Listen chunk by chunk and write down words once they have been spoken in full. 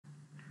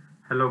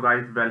Hello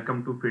guys,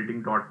 welcome to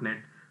feeding.net.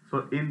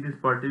 So in this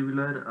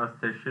particular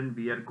session,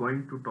 we are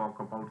going to talk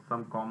about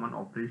some common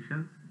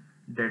operations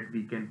that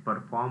we can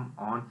perform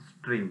on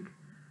string.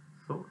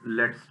 So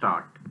let's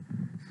start.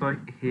 So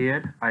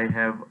here I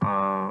have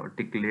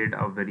declared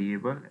a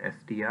variable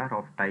str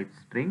of type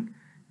string,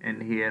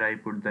 and here I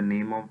put the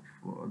name of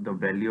the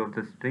value of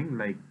the string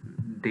like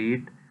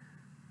date,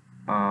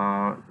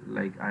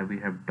 we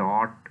have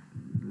dot,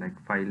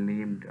 like file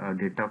name,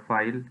 data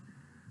file,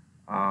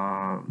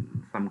 uh,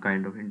 some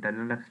kind of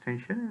internal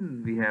extension,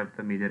 and we have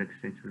the major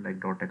extension like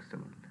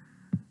 .xml.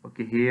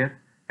 Okay, here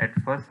at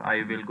first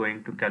I will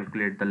going to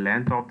calculate the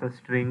length of the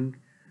string,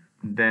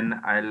 then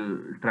I'll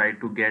try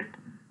to get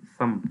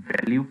some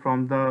value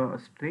from the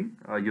string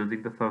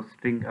using the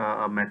substring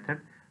method.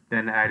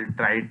 Then I'll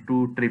try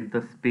to trim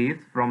the space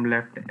from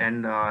left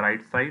and right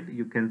side.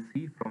 You can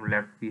see from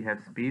left we have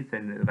space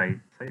and right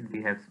side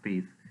we have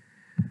space.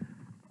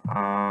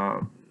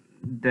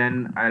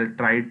 Then I'll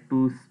try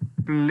to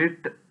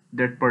split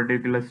that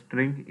particular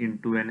string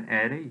into an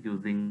array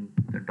using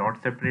the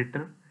dot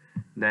separator.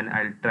 Then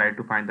I'll try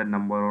to find the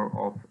number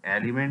of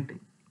element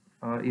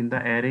in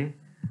the array.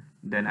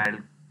 Then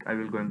I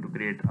will going to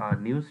create a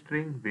new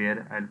string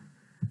where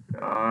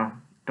I'll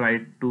try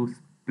to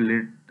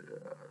split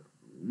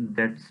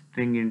that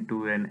string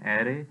into an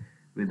array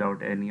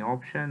without any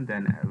option.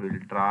 Then I will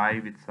try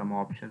with some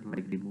options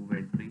like remove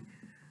entry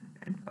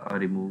and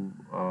remove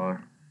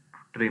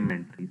trim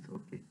entries.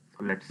 Okay,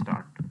 so let's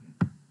start.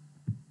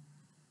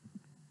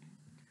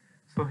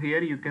 So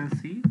here you can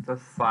see the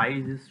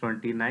size is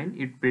 29.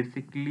 It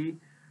basically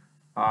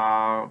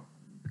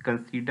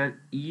consider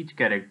each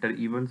character,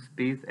 even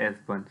space, as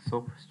one.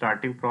 So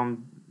starting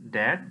from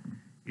that,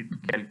 it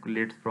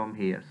calculates from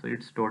here. So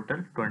it's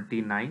total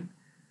 29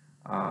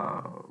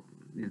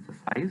 is the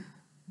size.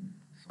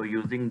 So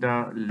using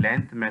the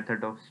length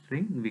method of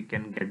string, we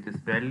can get this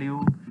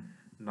value.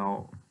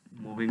 Now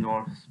moving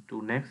on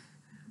to next.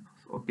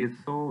 Okay,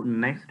 so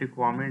next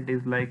requirement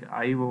is like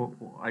I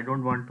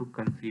don't want to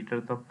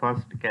consider the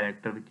first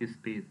character, which is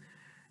space,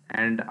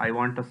 and I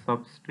want a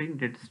substring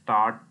that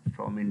start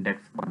from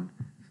index 1.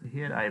 So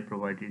here I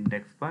provide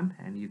index 1,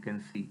 and you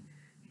can see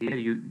here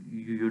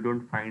you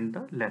don't find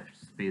the left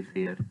space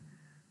here.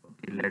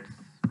 Okay, let's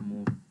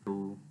move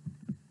to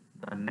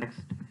the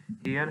next.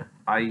 Here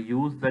I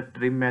use the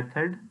trim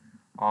method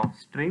of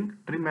string.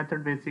 Trim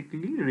method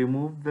basically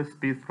remove the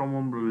space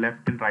from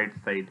left and right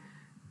side.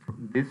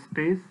 This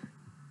space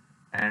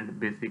and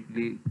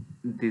basically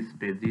this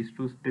space, these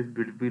two spaces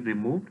will be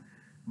removed,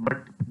 but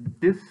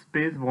this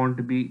space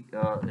won't be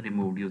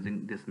removed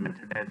using this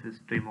method, as is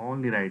trim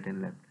only right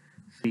and left.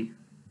 See,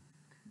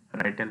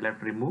 right and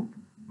left removed,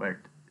 but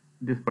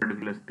this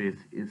particular space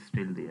is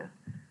still there.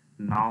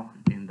 Now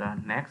in the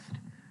next,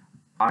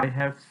 I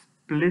have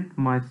split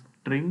my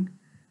string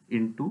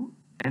into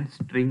an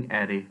string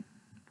array.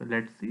 So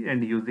let's see,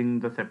 and using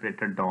the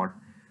separator dot.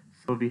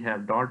 So we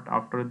have dot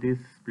after this,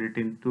 split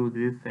into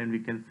this, and we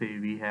can say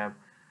we have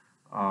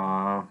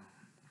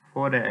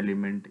 4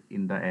 element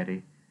in the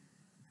array,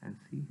 and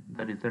see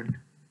the result.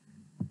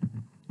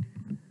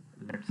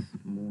 Let's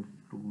move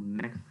to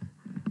next.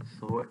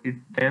 So it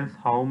tells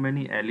how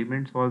many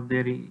elements was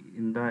there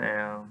in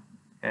the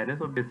array.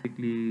 So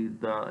basically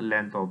the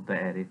length of the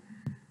array.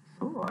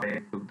 So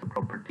I took the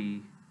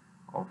property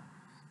of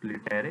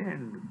split array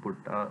and put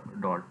a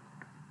dot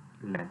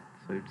length,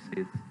 so it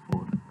says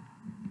 4.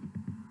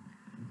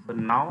 So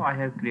now I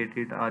have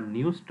created a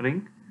new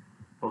string.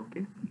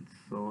 Okay,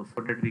 so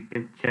that we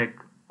can check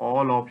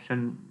all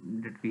option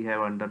that we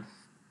have under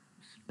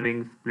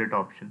string split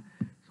option.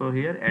 So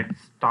here at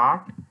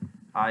start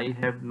I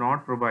have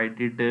not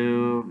provided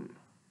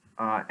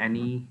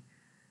any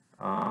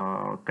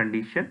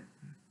condition.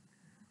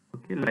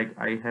 Okay, like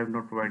I have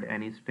not provided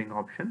any string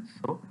option,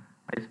 so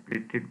I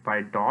split it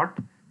by dot.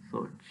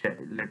 So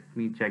let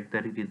me check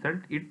the result.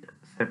 It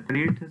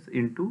separates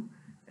into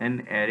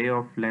an array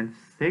of length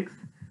 6.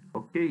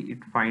 Okay, it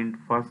find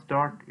first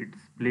dot, it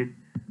split.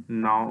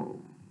 Now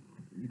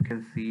you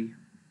can see,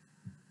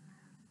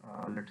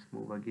 let's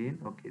move again.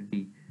 Okay,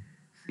 D,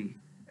 C,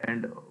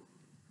 and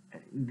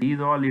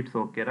these all it's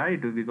okay,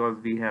 right? Because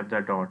we have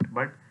the dot.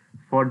 But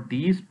for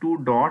these two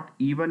dot,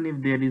 even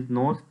if there is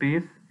no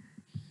space,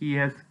 he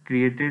has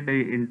created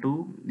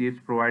is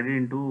provided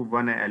into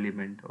one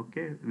element.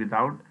 Okay,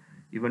 without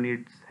even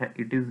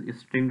it is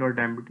string dot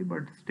empty,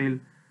 but still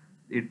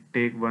it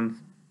take one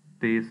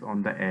space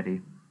on the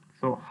array.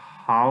 So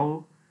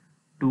how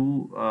to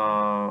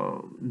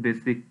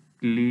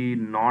basically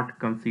not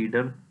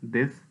consider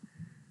this?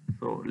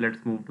 So let's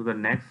move to the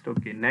next.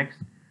 Okay, next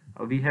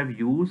we have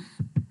used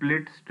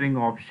split string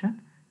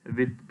option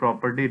with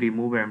property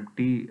remove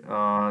empty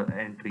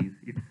entries.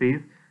 It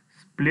says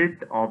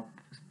split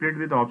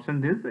with option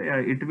this,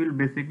 it will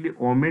basically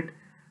omit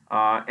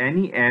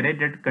any array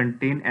that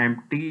contain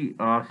empty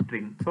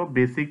string. So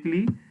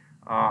basically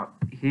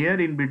here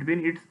in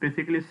between it's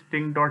basically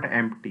string dot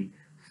empty,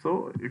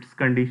 so its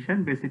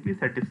condition basically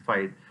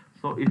satisfied.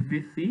 So if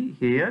we see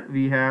here,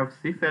 we have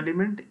 6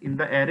 element in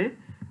the array,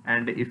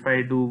 and if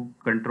I do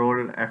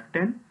control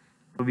F10,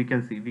 So we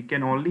can see we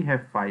can only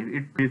have 5.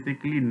 It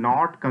basically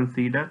not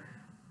consider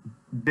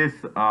this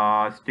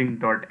string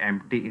dot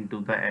empty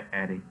into the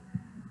array.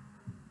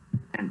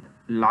 And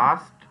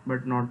last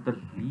but not the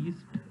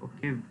least,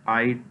 okay,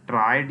 I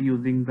tried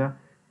using the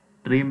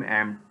trim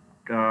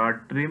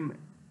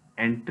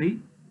entry.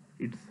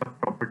 It's a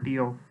property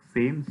of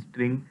same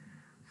string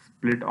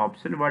split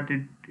option. What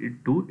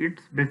it do,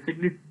 it's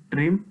basically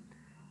trim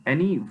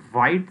any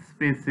white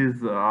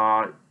spaces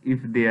if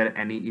there are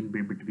any in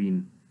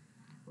between.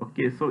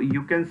 Okay, so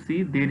you can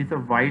see there is a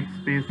white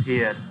space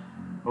here,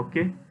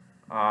 okay,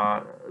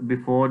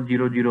 before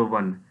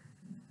 001.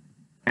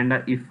 And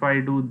if I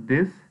do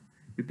this,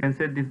 you can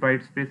say this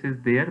white space is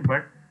there,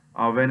 but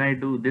when I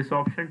do this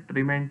option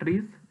trim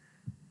entries,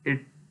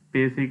 it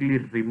basically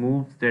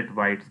removes that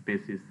white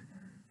spaces.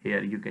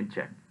 Here you can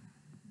check.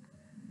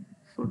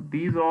 So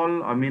these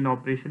all, I mean,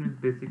 operation is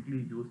basically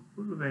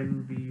useful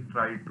when we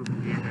try to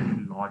create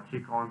any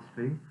logic on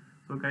string.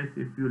 So guys,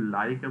 if you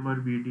like our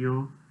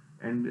video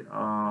and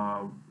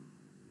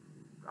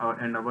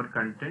and our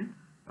content,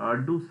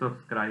 do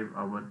subscribe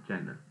our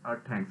channel.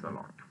 Thanks a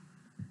lot.